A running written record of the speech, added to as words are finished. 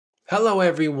Hello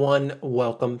everyone,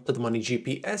 welcome to the Money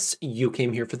GPS. You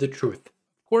came here for the truth.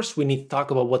 Of course, we need to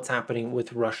talk about what's happening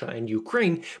with Russia and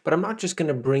Ukraine, but I'm not just going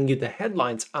to bring you the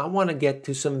headlines. I want to get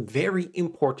to some very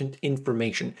important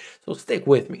information. So stick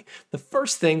with me. The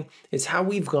first thing is how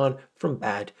we've gone from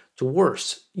bad to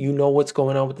worse. You know what's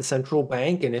going on with the central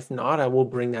bank, and if not, I will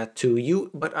bring that to you.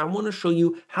 But I want to show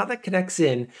you how that connects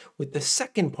in with the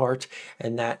second part,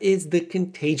 and that is the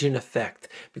contagion effect.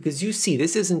 Because you see,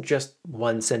 this isn't just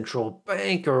one central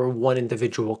bank or one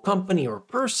individual company or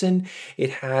person, it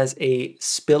has a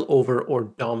spillover or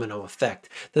domino effect.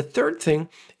 The third thing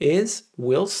is,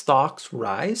 will stocks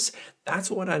rise?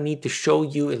 That's what I need to show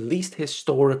you, at least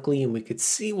historically, and we could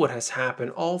see what has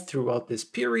happened all throughout this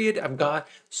period. I've got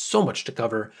so much to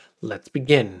cover. Let's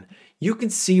begin. You can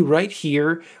see right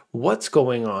here what's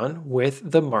going on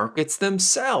with the markets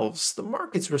themselves. The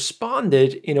markets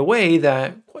responded in a way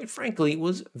that, quite frankly,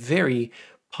 was very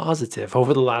positive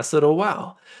over the last little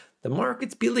while. The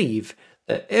markets believe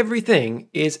that everything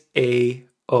is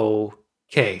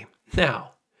A-OK.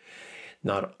 Now,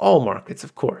 not all markets,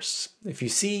 of course. If you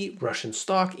see, Russian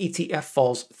stock ETF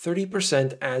falls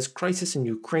 30% as crisis in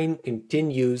Ukraine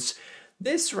continues.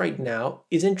 This right now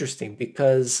is interesting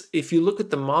because if you look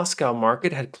at the Moscow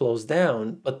market had closed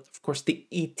down, but of course the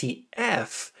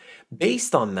ETF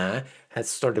based on that has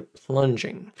started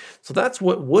plunging. So that's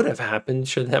what would have happened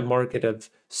should that market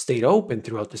have stayed open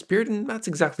throughout this period, and that's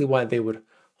exactly why they would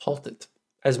halt it.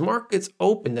 As markets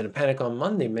opened in a panic on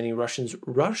Monday, many Russians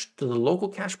rushed to the local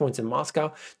cash points in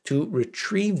Moscow to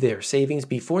retrieve their savings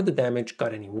before the damage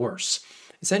got any worse.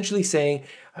 Essentially saying,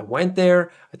 I went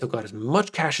there, I took out as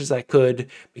much cash as I could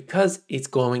because it's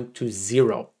going to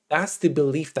zero. That's the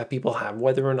belief that people have.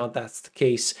 Whether or not that's the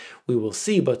case, we will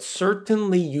see. But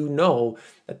certainly you know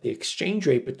that the exchange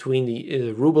rate between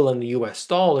the ruble and the US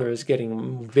dollar is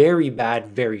getting very bad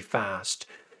very fast.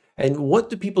 And what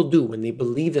do people do when they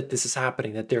believe that this is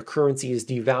happening, that their currency is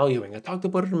devaluing? I talked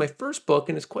about it in my first book,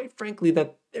 and it's quite frankly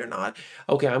that they're not,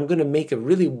 okay, I'm going to make a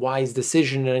really wise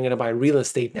decision and I'm going to buy real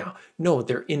estate now. No,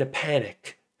 they're in a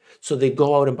panic. So they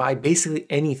go out and buy basically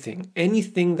anything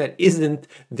that isn't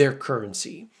their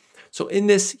currency. So in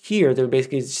this here, they're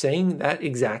basically saying that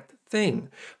exact thing.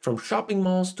 From shopping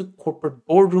malls to corporate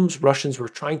boardrooms, Russians were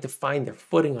trying to find their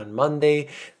footing on Monday.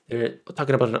 They're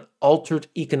talking about an altered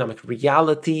economic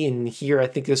reality. And here, I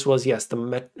think this was, yes, the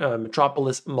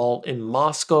Metropolis Mall in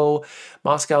Moscow.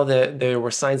 There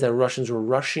were signs that Russians were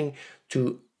rushing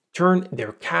to turn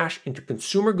their cash into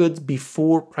consumer goods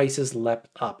before prices leapt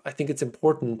up. I think it's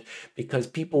important because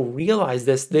people realize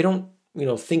this. They don't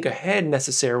think ahead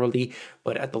necessarily,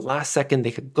 but at the last second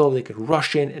they could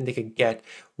rush in and they could get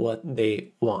what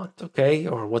they want, okay,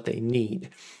 or what they need.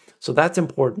 So that's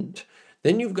important.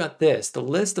 Then you've got this, the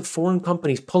list of foreign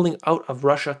companies pulling out of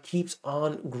Russia keeps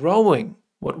on growing.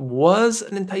 What was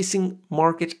an enticing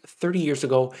market 30 years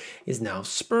ago is now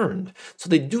spurned. So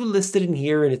they do list it in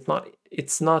here, and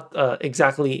it's not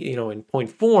exactly in point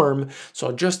form. So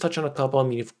I'll just touch on a couple. I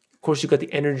mean, of course, you've got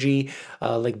the energy,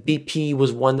 like BP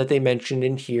was one that they mentioned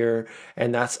in here,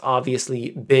 and that's obviously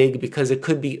big because it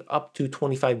could be up to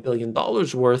 $25 billion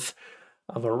worth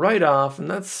of a write-off, and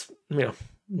that's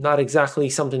not exactly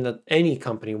something that any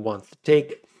company wants to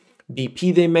take.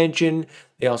 BP they mention.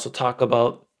 They also talk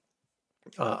about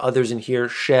others in here.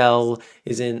 Shell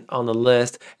is on the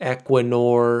list.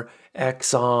 Equinor,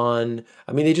 Exxon.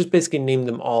 I mean, they just basically named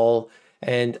them all.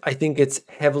 And I think it's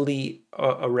heavily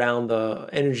around the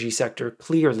energy sector,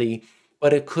 clearly,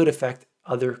 but it could affect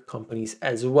other companies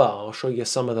as well. I'll show you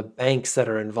some of the banks that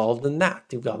are involved in that.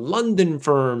 You've got London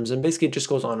firms, and basically it just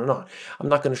goes on and on. I'm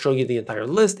not going to show you the entire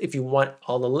list. If you want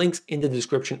all the links in the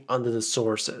description under the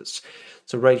sources.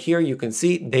 So right here, you can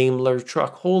see Daimler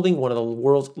Truck Holding, one of the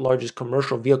world's largest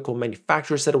commercial vehicle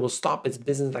manufacturers, said it will stop its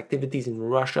business activities in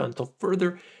Russia until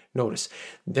further notice.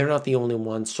 They're not the only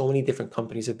ones. So many different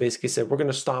companies have basically said, we're going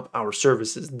to stop our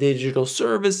services, digital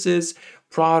services,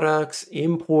 products,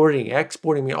 importing,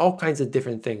 exporting, I mean, all kinds of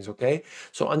different things, okay?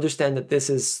 So understand that this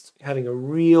is having a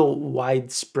real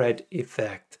widespread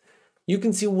effect. You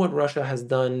can see what Russia has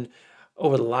done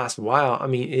over the last while. I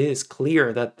mean, it is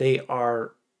clear that they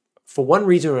are, for one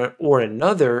reason or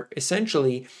another,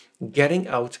 essentially getting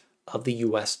out of the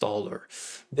US dollar.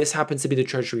 This happens to be the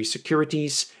Treasury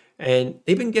securities, and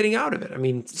they've been getting out of it. I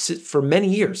mean, for many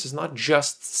years. It's not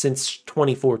just since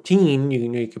 2014.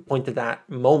 You could point to that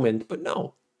moment, but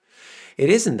no, it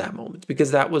isn't that moment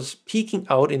because that was peaking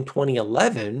out in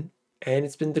 2011, and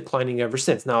it's been declining ever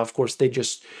since. Now, of course, they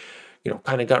just,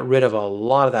 kind of got rid of a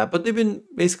lot of that, but they've been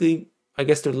basically I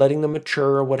guess they're letting them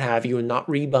mature or what have you and not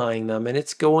rebuying them. And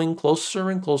it's going closer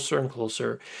and closer and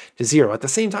closer to zero. At the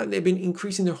same time, they've been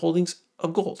increasing their holdings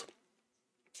of gold.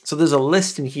 So there's a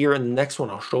list in here, and the next one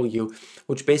I'll show you,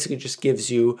 which basically just gives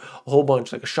you a whole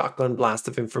bunch, like a shotgun blast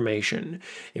of information.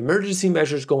 Emergency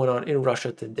measures going on in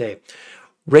Russia today.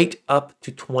 Rate up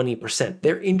to 20%.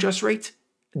 Their interest rate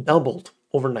doubled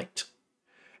overnight.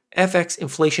 FX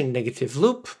inflation negative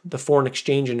loop, the foreign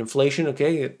exchange and inflation,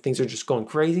 okay, things are just going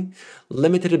crazy.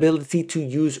 Limited ability to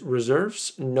use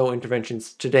reserves, no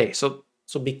interventions today. So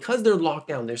because they're locked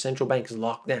down, their central bank is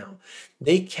locked down,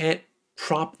 they can't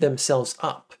prop themselves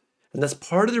up. And that's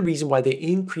part of the reason why they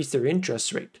increase their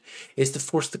interest rate, is to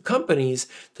force the companies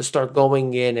to start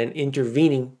going in and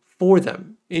intervening for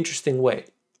them. Interesting way.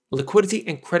 Liquidity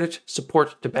and credit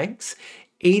support to banks,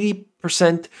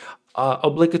 80%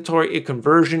 obligatory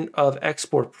conversion of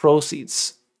export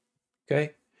proceeds.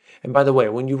 Okay. And by the way,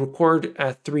 when you record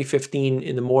at 3:15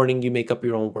 in the morning, you make up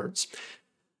your own words.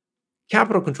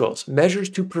 Capital controls, measures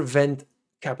to prevent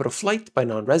capital flight by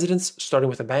non-residents, starting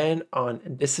with a ban on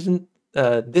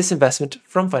disinvestment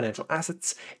from financial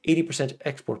assets, 80%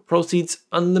 export proceeds,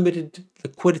 unlimited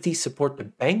liquidity support to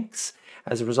banks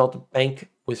as a result of bank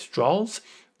withdrawals.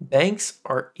 Banks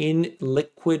are in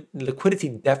liquidity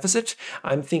deficit.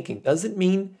 I'm thinking, does it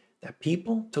mean that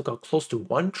people took out close to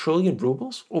 1 trillion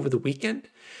rubles over the weekend?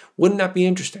 Wouldn't that be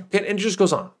interesting? Okay, and it just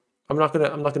goes on. I'm not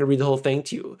gonna read the whole thing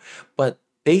to you, but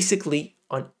basically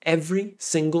on every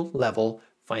single level,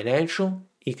 financial,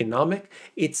 economic,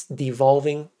 it's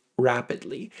devolving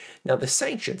rapidly. Now the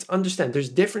sanctions, understand there's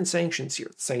different sanctions here.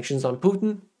 Sanctions on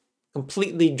Putin,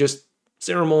 completely just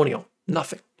ceremonial,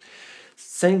 nothing.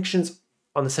 Sanctions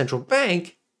on the central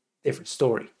bank, different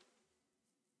story.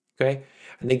 Okay,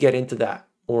 and they get into that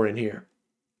more in here.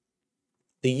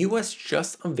 The US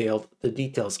just unveiled the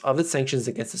details of its sanctions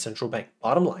against the central bank.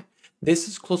 Bottom line, this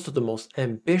is close to the most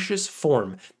ambitious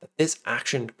form that this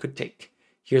action could take.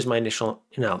 Here's my initial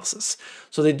analysis.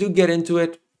 So they do get into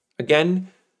it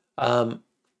again, but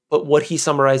what he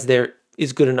summarized there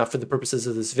is good enough for the purposes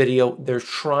of this video. They're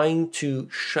trying to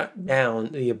shut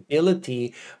down the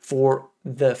ability for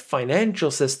the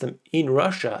financial system in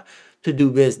Russia to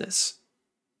do business.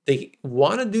 They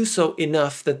want to do so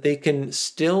enough that they can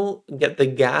still get the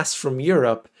gas from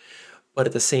Europe, but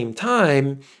at the same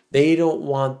time, they don't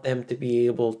want them to be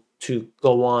able to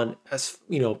go on as,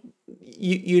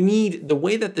 you need, the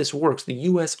way that this works, the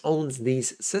US owns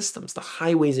these systems, the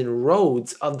highways and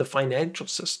roads of the financial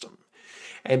system.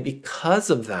 And because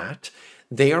of that,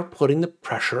 they are putting the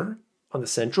pressure on the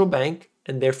central bank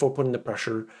and therefore putting the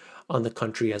pressure on the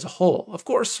country as a whole. Of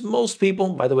course, most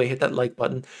people, by the way, hit that like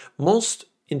button, most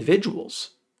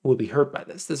individuals will be hurt by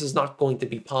this. This is not going to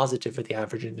be positive for the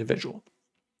average individual.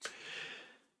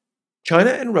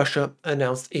 China and Russia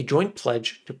announced a joint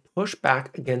pledge to push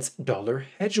back against dollar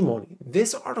hegemony.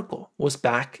 This article was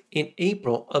back in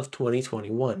April of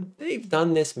 2021. They've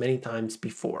done this many times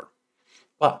before.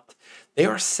 But they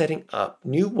are setting up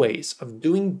new ways of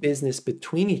doing business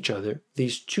between each other,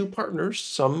 these two partners,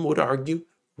 some would argue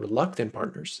reluctant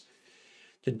partners,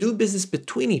 to do business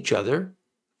between each other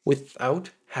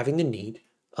without having the need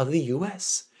of the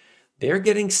US. They're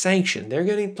getting sanctioned. They're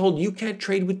getting told, you can't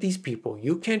trade with these people.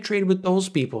 You can't trade with those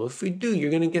people. If you do,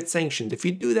 you're going to get sanctioned. If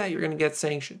you do that, you're going to get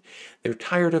sanctioned. They're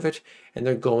tired of it, and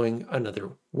they're going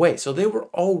another way. So they were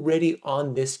already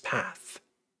on this path.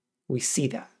 We see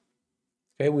that.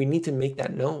 Okay, we need to make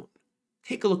that known.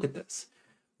 Take a look at this.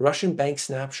 Russian bank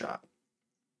snapshot.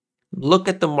 Look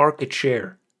at the market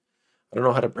share. I don't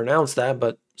know how to pronounce that,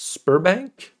 but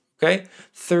Sberbank, okay,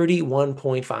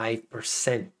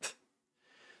 31.5%.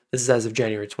 This is as of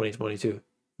January 2022.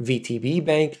 VTB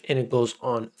Bank, and it goes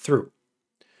on through.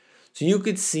 So you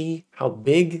could see how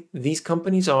big these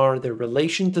companies are, their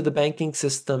relation to the banking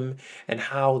system, and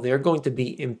how they're going to be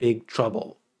in big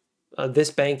trouble.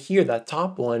 This bank here, that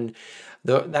top one,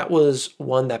 that was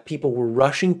one that people were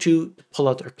rushing to pull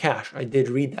out their cash. I did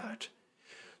read that.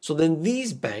 So then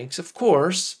these banks, of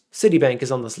course, Citibank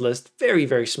is on this list, very,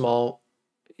 very small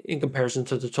in comparison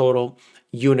to the total.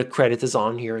 UniCredit is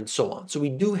on here and so on. So we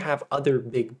do have other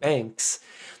big banks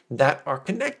that are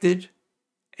connected,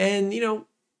 and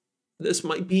this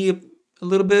might be a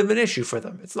little bit of an issue for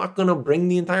them. It's not going to bring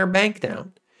the entire bank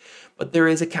down, but there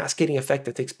is a cascading effect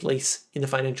that takes place in the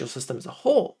financial system as a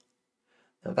whole.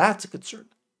 Now that's a concern.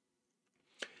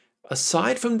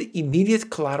 Aside from the immediate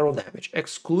collateral damage,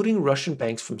 excluding Russian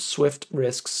banks from SWIFT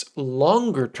risks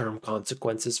longer-term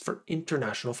consequences for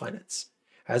international finance.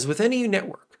 As with any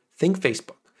network, think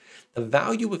Facebook. The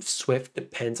value of SWIFT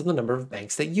depends on the number of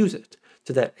banks that use it.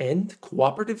 To that end,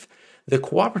 the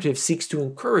cooperative seeks to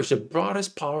encourage the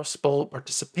broadest possible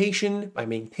participation by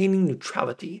maintaining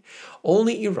neutrality.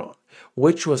 Only Iran,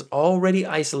 which was already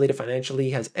isolated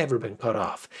financially, has ever been cut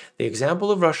off. The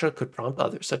example of Russia could prompt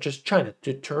others, such as China,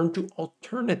 to turn to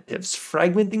alternatives,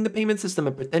 fragmenting the payment system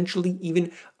and potentially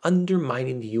even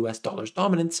undermining the US dollar's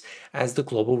dominance as the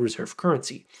global reserve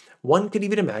currency. One could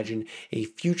even imagine a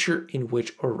future in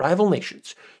which rival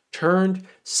nations turned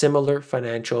similar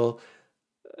financial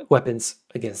weapons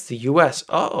against the US.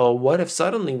 What if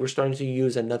suddenly we're starting to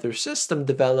use another system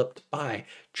developed by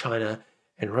China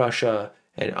and Russia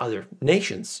and other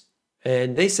nations?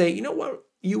 And they say, you know what,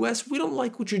 US, we don't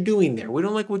like what you're doing there. We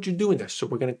don't like what you're doing there, so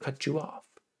we're going to cut you off.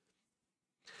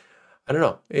 I don't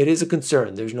know. It is a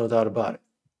concern. There's no doubt about it.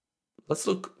 Let's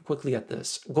look quickly at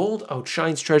this. Gold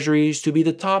outshines treasuries to be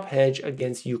the top hedge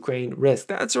against Ukraine risk.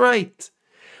 That's right.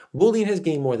 Bullion has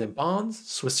gained more than bonds,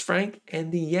 Swiss franc,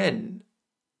 and the yen.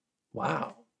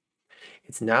 Wow.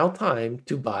 It's now time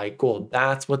to buy gold.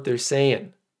 That's what they're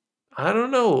saying. I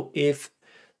don't know if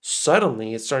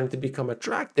suddenly it's starting to become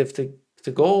attractive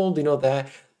to gold,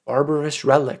 that barbarous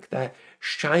relic, that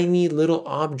shiny little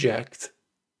object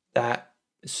that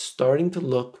is starting to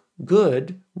look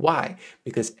good. Why?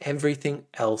 Because everything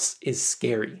else is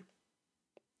scary.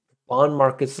 The bond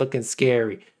market's looking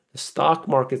scary. The stock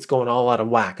market's going all out of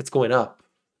whack. It's going up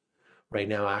right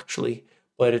now, actually.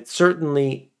 But it's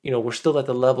certainly, we're still at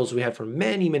the levels we had from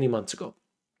many, many months ago.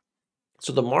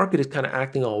 So the market is kind of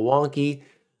acting all wonky.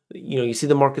 You see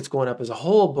the market's going up as a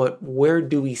whole, but where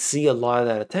do we see a lot of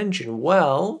that attention?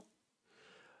 Well,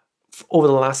 over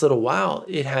the last little while,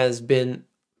 it has been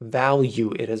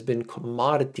value. It has been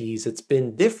commodities. It's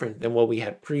been different than what we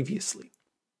had previously.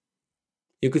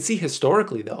 You could see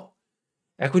historically, though,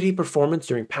 equity performance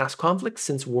during past conflicts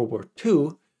since World War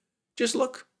II, just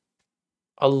look.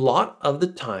 A lot of the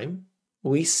time,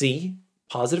 we see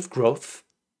positive growth,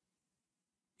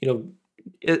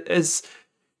 as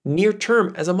near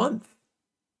term as a month.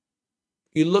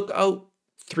 You look out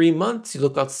 3 months, you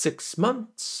look out 6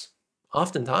 months,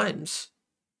 oftentimes,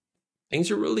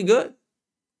 things are really good.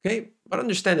 Okay, but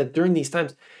understand that during these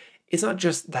times, it's not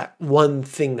just that one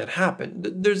thing that happened.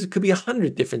 There could be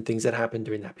 100 different things that happened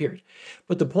during that period.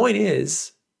 But the point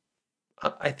is,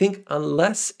 I think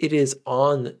unless it is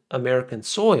on American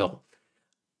soil,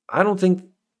 I don't think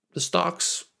the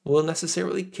stocks will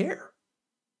necessarily care.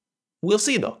 We'll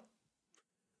see, though.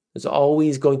 There's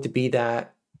always going to be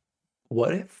that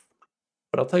what if?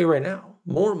 But I'll tell you right now,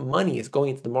 more money is going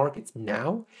into the markets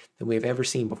now than we have ever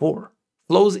seen before.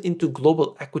 Flows into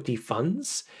global equity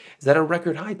funds is at a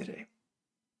record high today.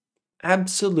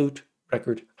 Absolute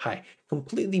record high.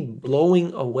 Completely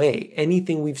blowing away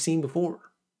anything we've seen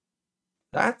before.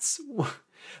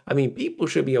 People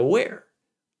should be aware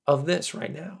of this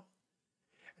right now.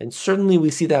 And certainly we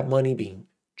see that money being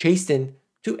chased in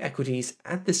to equities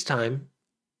at this time.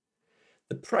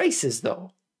 The prices,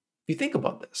 though, if you think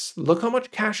about this, look how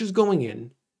much cash is going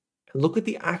in and look at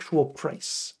the actual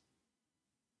price.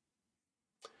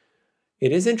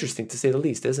 It is interesting to say the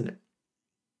least, isn't it?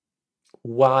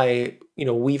 Why,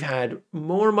 we've had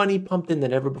more money pumped in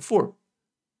than ever before.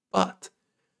 But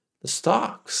the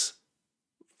stocks,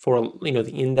 for,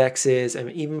 the indexes,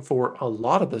 and even for a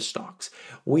lot of the stocks,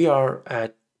 we are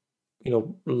at,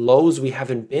 lows we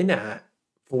haven't been at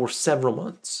for several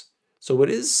months. So it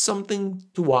is something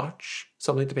to watch,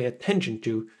 something to pay attention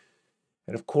to.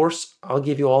 And of course, I'll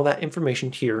give you all that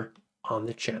information here on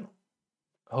the channel.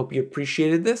 I hope you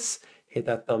appreciated this. Hit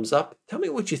that thumbs up. Tell me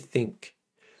what you think.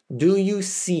 Do you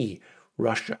see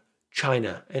Russia,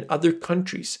 China, and other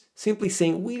countries simply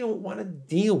saying, we don't want to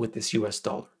deal with this US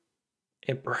dollar?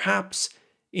 And perhaps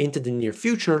into the near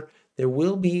future, there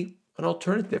will be an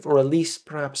alternative, or at least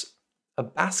perhaps a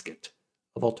basket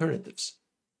of alternatives.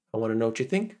 I want to know what you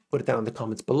think. Put it down in the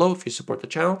comments below. If you support the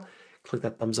channel, click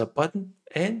that thumbs up button,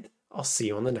 and I'll see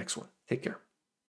you on the next one. Take care.